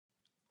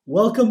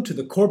Welcome to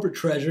the Corporate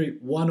Treasury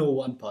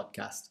 101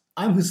 podcast.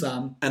 I'm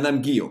Hussam. And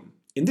I'm Guillaume.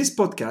 In this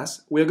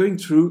podcast, we are going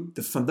through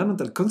the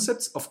fundamental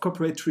concepts of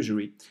corporate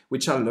treasury,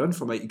 which I learned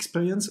from my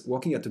experience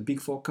working at a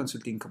Big Four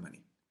consulting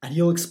company. And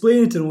you'll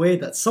explain it in a way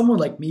that someone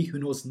like me who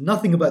knows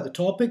nothing about the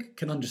topic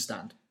can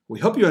understand. We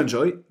hope you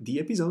enjoy the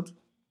episode.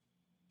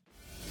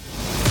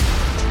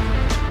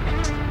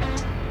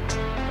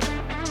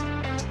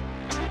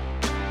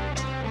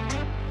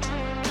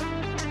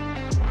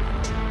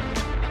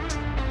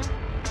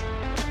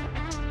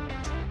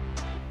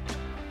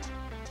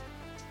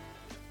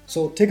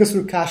 So take us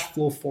through cash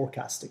flow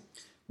forecasting.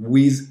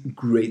 With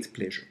great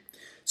pleasure.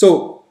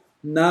 So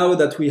now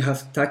that we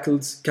have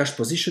tackled cash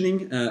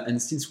positioning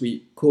and since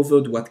we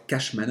covered what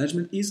cash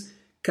management is,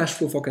 cash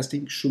flow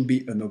forecasting should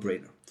be a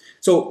no-brainer.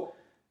 So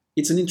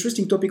it's an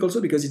interesting topic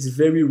also because it's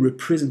very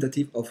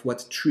representative of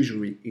what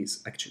treasury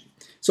is actually.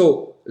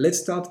 So let's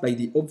start by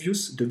the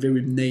obvious, the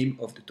very name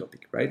of the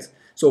topic, right?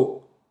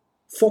 So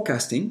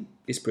forecasting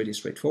is pretty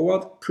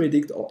straightforward,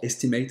 predict or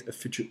estimate a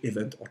future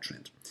event or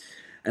trend.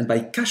 And by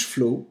cash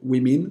flow, we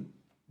mean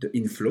the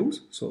inflows,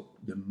 so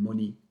the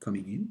money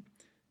coming in,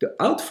 the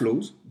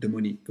outflows, the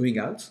money going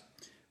out,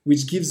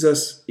 which gives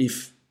us,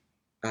 if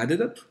added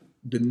up,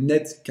 the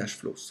net cash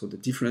flows, so the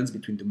difference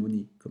between the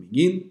money coming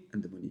in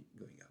and the money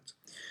going out.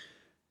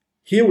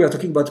 Here we are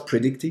talking about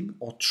predicting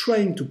or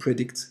trying to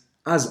predict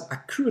as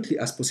accurately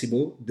as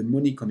possible the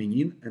money coming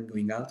in and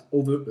going out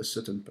over a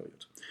certain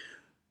period.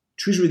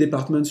 Treasury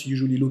departments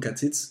usually look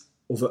at it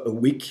over a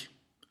week,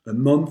 a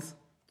month,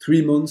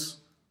 3 months,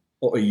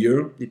 or a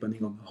year,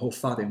 depending on how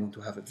far they want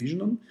to have a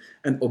vision on.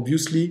 And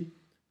obviously,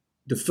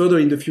 the further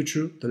in the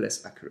future, the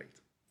less accurate.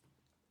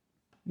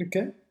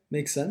 Okay,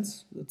 makes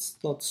sense. It's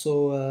not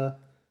so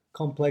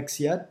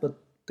complex yet, but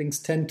things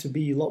tend to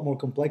be a lot more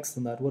complex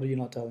than that. What are you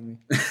not telling me?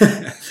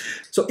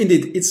 So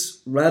indeed,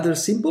 it's rather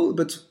simple,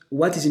 but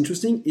what is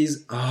interesting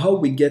is how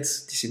we get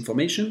this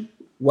information,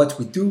 what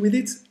we do with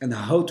it, and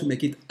how to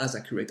make it as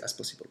accurate as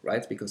possible,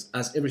 right? Because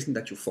as everything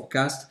that you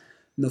forecast,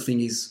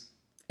 nothing is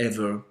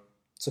ever...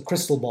 It's a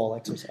crystal ball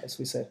exercise,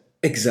 we say.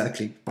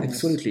 Exactly,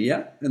 absolutely,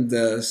 yeah.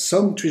 And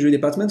some treasury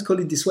departments call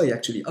it this way,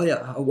 actually. Oh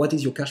yeah, what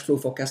is your cash flow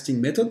forecasting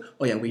method?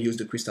 Oh yeah, we use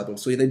the crystal ball.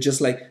 So they just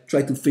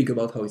try to think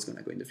about how it's going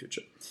to go in the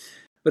future.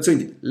 But so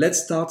indeed,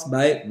 let's start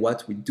by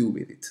what we do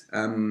with it.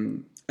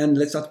 And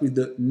let's start with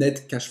the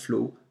net cash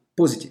flow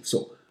positive.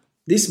 So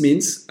this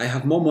means I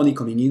have more money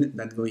coming in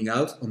than going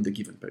out on the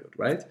given period,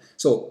 right?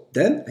 So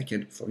then I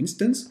can, for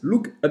instance,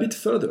 look a bit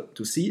further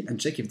to see and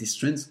check if this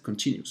trend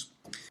continues.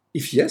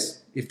 If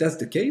yes, if that's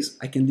the case,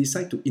 I can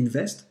decide to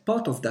invest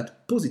part of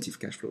that positive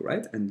cash flow,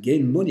 right? And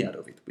gain money out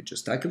of it. We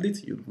just tackled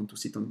it. You don't want to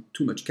sit on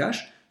too much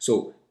cash.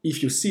 So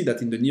if you see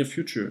that in the near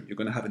future, you're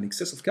going to have an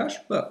excess of cash,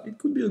 well, it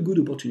could be a good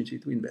opportunity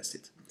to invest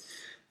it.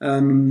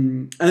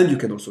 And you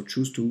can also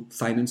choose to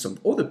finance some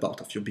other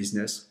part of your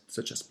business,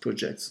 such as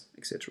projects,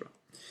 etc.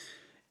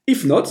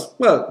 If not,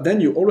 well, then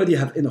you already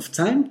have enough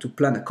time to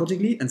plan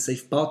accordingly and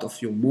save part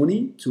of your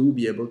money to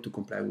be able to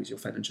comply with your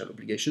financial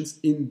obligations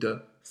in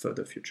the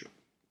further future.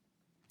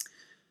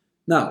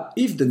 Now,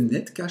 if the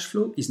net cash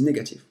flow is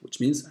negative, which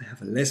means I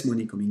have less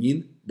money coming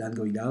in than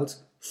going out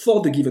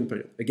for the given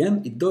period.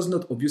 Again, it does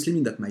not obviously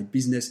mean that my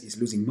business is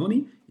losing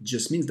money. It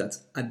just means that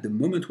at the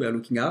moment we are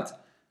looking at,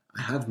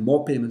 I have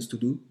more payments to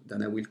do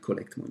than I will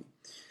collect money.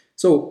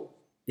 So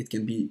it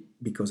can be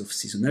because of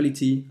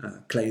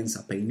seasonality, clients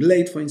are paying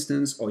late, for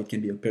instance, or it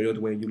can be a period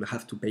where you'll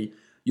have to pay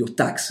your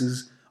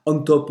taxes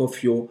on top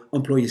of your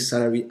employee's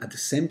salary at the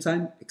same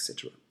time,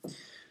 etc.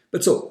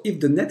 But so, if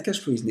the net cash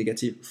flow is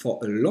negative for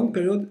a long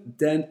period,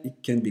 then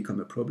it can become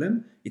a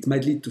problem. It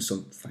might lead to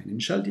some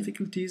financial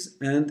difficulties,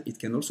 and it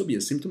can also be a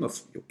symptom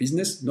of your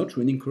business not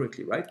running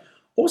correctly, right?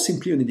 Or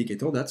simply an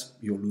indicator that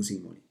you're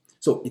losing money.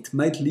 So it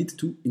might lead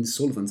to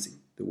insolvency,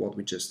 the word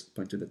we just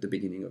pointed at the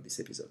beginning of this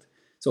episode.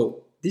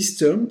 So this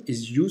term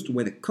is used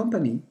when a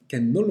company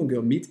can no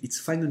longer meet its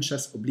financial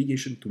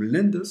obligation to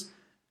lenders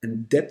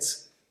and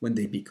debts when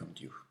they become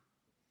due.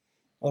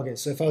 Okay,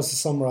 so if I was to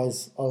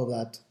summarize all of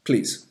that.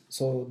 Please.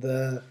 So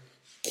the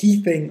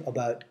key thing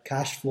about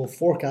cash flow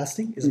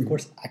forecasting is, of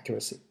course,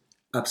 accuracy.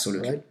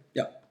 Absolutely. Right?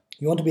 Yeah.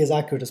 You want to be as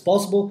accurate as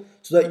possible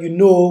so that you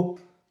know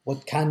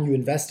what can you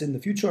invest in the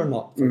future or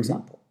not, for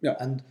example. Yeah.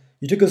 And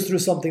you took us through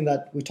something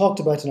that we talked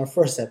about in our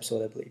first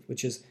episode, I believe,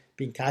 which is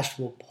being cash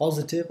flow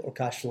positive or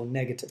cash flow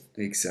negative.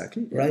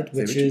 Exactly. Yeah. Right?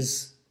 Which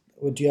is,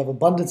 do you have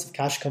abundance of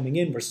cash coming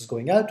in versus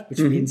going out, which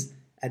means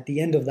at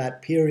the end of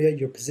that period,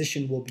 your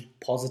position will be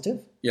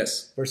positive.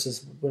 Yes.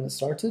 Versus when it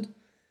started.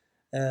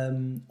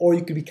 Or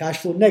you could be cash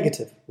flow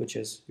negative, which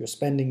is you're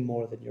spending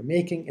more than you're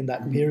making in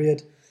that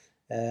period,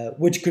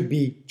 which could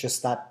be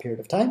just that period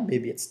of time.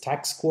 Maybe it's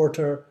tax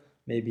quarter,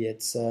 maybe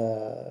it's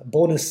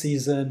bonus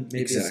season,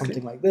 maybe it's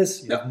something like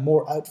this. You have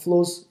more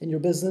outflows in your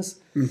business.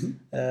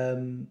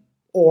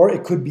 Or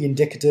it could be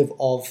indicative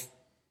of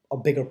a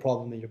bigger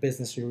problem in your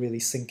business. You're really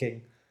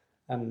sinking.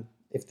 And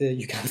if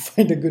you can't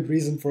find a good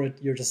reason for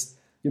it, your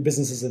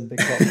business is in big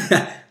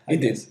trouble.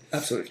 It is,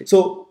 absolutely.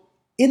 So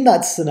in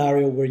that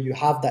scenario where you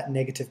have that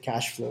negative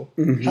cash flow,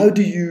 how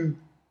do you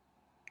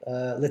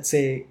let's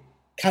say,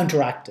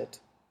 counteract it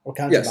or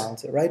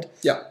counterbalance it, right?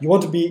 Yeah. You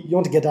want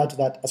to get out of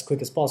that as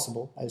quick as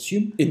possible, I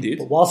assume. Indeed.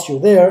 But whilst you're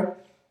there,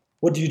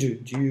 what do?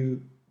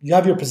 You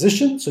have your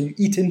position, so you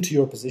eat into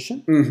your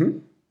position.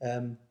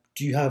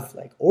 Do you have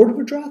like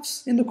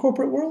overdrafts in the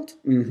corporate world?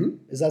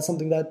 Is that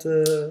something that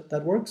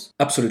that works?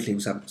 Absolutely,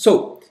 Usam.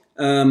 So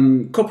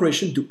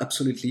corporations do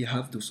absolutely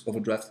have those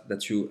overdrafts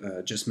that you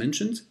just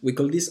mentioned. We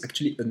call this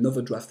actually an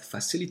overdraft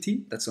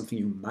facility. That's something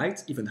you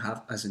might even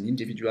have as an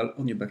individual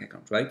on your bank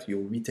account, right?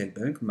 Your retail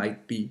bank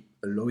might be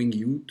allowing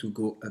you to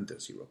go under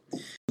zero.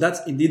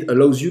 That indeed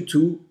allows you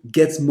to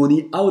get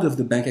money out of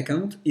the bank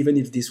account, even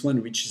if this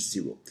one reaches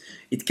zero.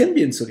 It can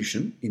be a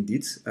solution,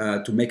 indeed,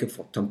 to make up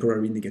for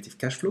temporary negative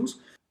cash flows,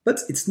 but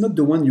it's not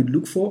the one you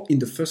look for in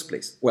the first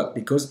place. Well,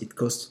 because it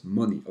costs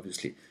money,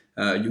 obviously.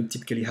 You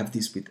typically have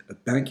this with a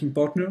banking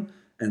partner,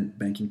 and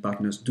banking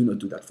partners do not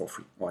do that for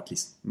free, or at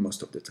least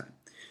most of the time.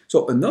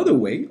 So another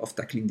way of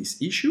tackling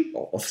this issue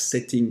or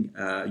offsetting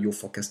your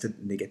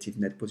forecasted negative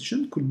net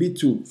position could be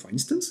to, for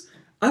instance,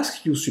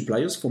 ask your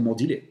suppliers for more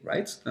delay,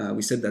 right?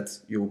 We said that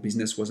your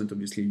business wasn't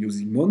obviously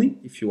losing money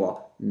if you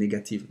are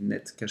negative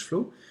net cash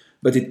flow,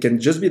 but it can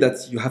just be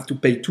that you have to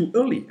pay too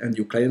early and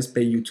your clients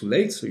pay you too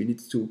late, so you need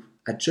to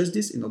adjust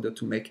this in order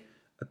to make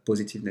a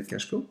positive net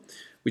cash flow,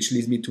 which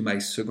leads me to my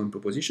second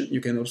proposition.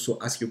 You can also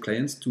ask your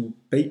clients to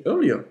pay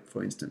earlier,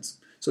 for instance.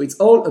 So it's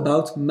all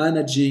about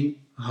managing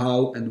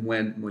how and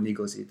when money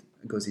goes in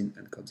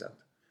and comes out.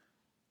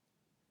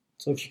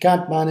 So if you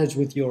can't manage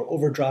with your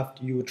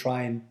overdraft, you would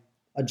try and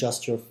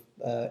adjust your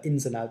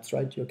ins and outs,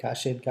 right? Your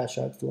cash in, cash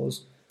out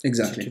flows.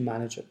 Exactly. To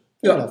manage it.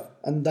 Fair enough.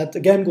 And that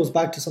again goes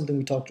back to something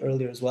we talked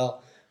earlier as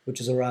well,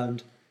 which is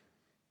around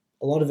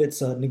a lot of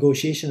it's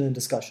negotiation and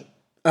discussion.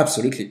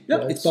 Absolutely. Yeah,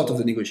 right? It's part of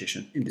the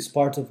negotiation. Indeed. It's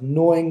part of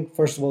knowing,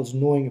 first of all, is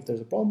knowing if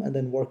there's a problem and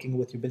then working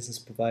with your business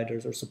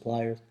providers or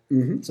suppliers.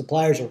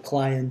 Suppliers or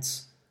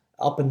clients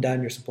up and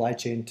down your supply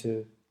chain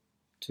to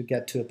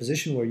get to a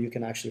position where you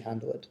can actually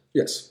handle it.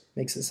 Yes.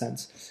 Makes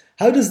sense.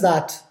 How does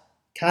that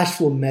cash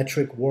flow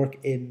metric work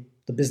in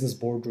the business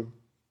boardroom?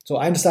 So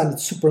I understand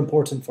it's super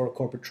important for a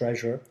corporate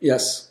treasurer.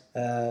 Yes.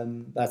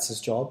 That's his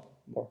job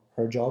or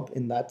her job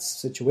in that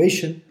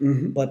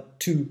situation. But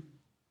to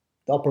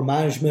the upper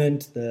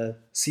management, the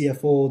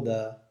CFO,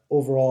 the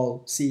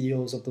overall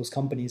CEOs of those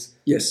companies,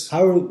 yes,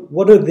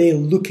 what are they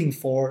looking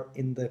for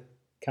in the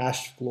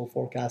cash flow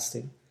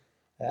forecasting?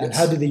 And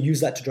how do they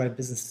use that to drive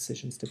business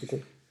decisions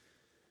typically?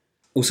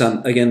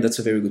 Usam, again, that's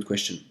a very good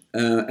question.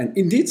 And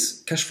indeed,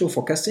 cash flow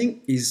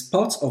forecasting is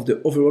part of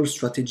the overall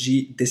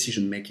strategy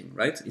decision making,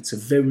 right? It's a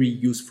very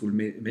useful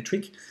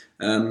metric.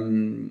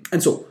 And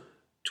so,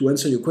 to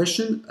answer your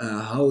question,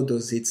 how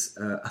does it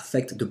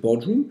affect the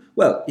boardroom?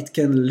 Well, it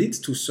can lead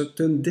to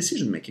certain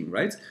decision making,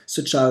 right?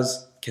 Such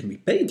as, can we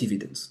pay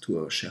dividends to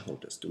our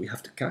shareholders? Do we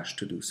have the cash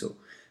to do so?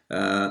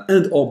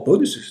 And or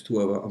bonuses to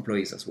our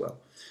employees as well.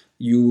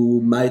 You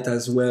might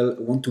as well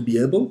want to be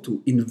able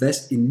to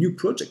invest in new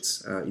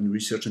projects, in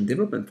research and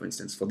development, for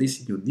instance. For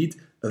this, you need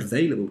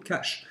available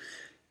cash.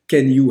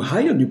 Can you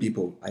hire new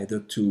people, either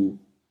to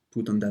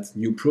put on that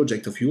new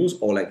project of yours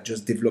or like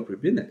just develop your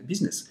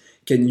business?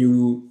 Can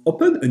you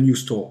open a new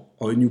store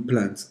or a new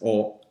plant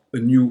or a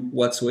new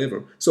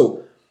whatsoever?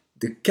 So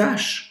the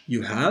cash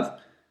you have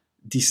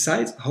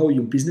decides how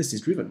your business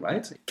is driven,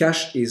 right?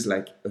 Cash is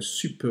like a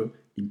super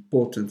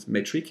important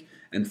metric,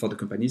 and for the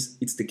companies,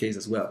 it's the case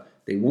as well.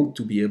 They want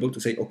to be able to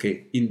say,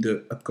 okay, in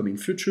the upcoming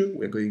future,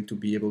 we're going to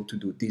be able to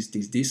do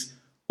this,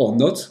 or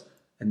not,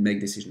 and make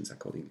decisions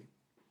accordingly.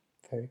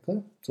 Very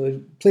clear. So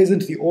it plays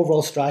into the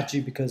overall strategy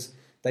because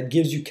that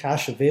gives you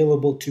cash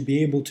available to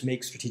be able to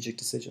make strategic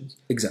decisions.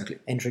 Exactly.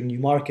 Entering new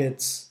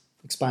markets,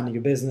 expanding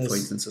your business, for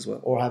instance, as well,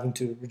 or having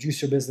to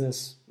reduce your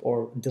business,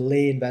 or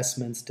delay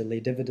investments,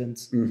 delay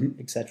dividends,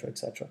 etc.,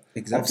 etc.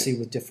 Exactly. Obviously,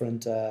 with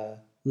different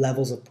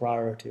levels of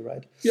priority,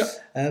 right? Yeah.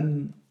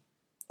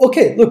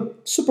 Okay,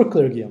 look, super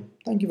clear, Guillaume.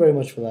 Thank you very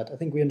much for that. I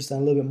think we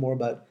understand a little bit more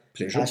about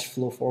Pleasure. Cash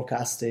flow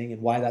forecasting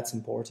and why that's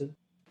important.